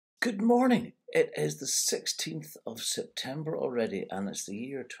Good morning. It is the 16th of September already, and it's the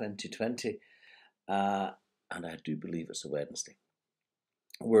year 2020, and I do believe it's a Wednesday.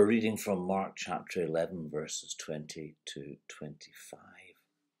 We're reading from Mark chapter 11, verses 20 to 25.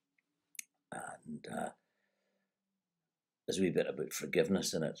 And there's a wee bit about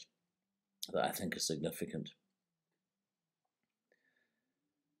forgiveness in it that I think is significant.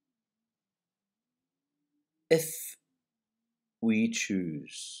 If we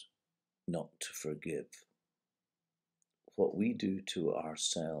choose not to forgive, what we do to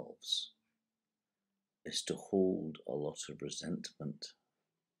ourselves is to hold a lot of resentment.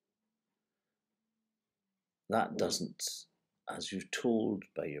 That doesn't, as you're told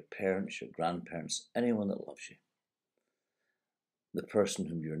by your parents, your grandparents, anyone that loves you, the person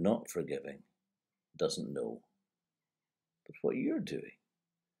whom you're not forgiving doesn't know. But what you're doing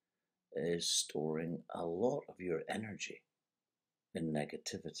is storing a lot of your energy in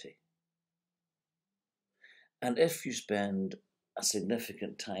negativity. And if you spend a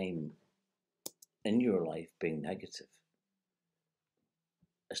significant time in your life being negative,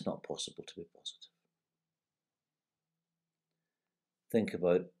 it's not possible to be positive. Think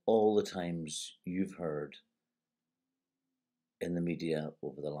about all the times you've heard in the media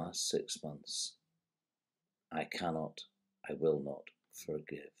over the last 6 months, I cannot, I will not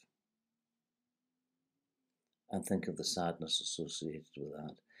forgive. And think of the sadness associated with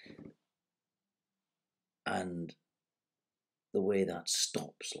that and the way that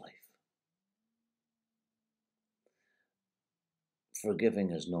stops life. Forgiving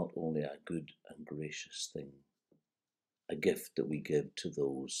is not only a good and gracious thing, a gift that we give to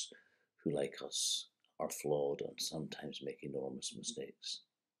those who, like us, are flawed and sometimes make enormous mistakes.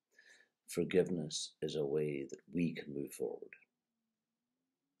 Forgiveness is a way that we can move forward.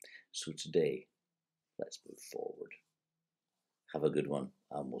 So today, let's move forward. Have a good one,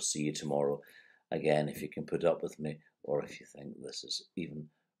 and we'll see you tomorrow. Again, if you can put up with me, or if you think this is even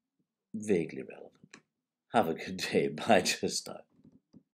vaguely relevant. Have a good day. Bye just now.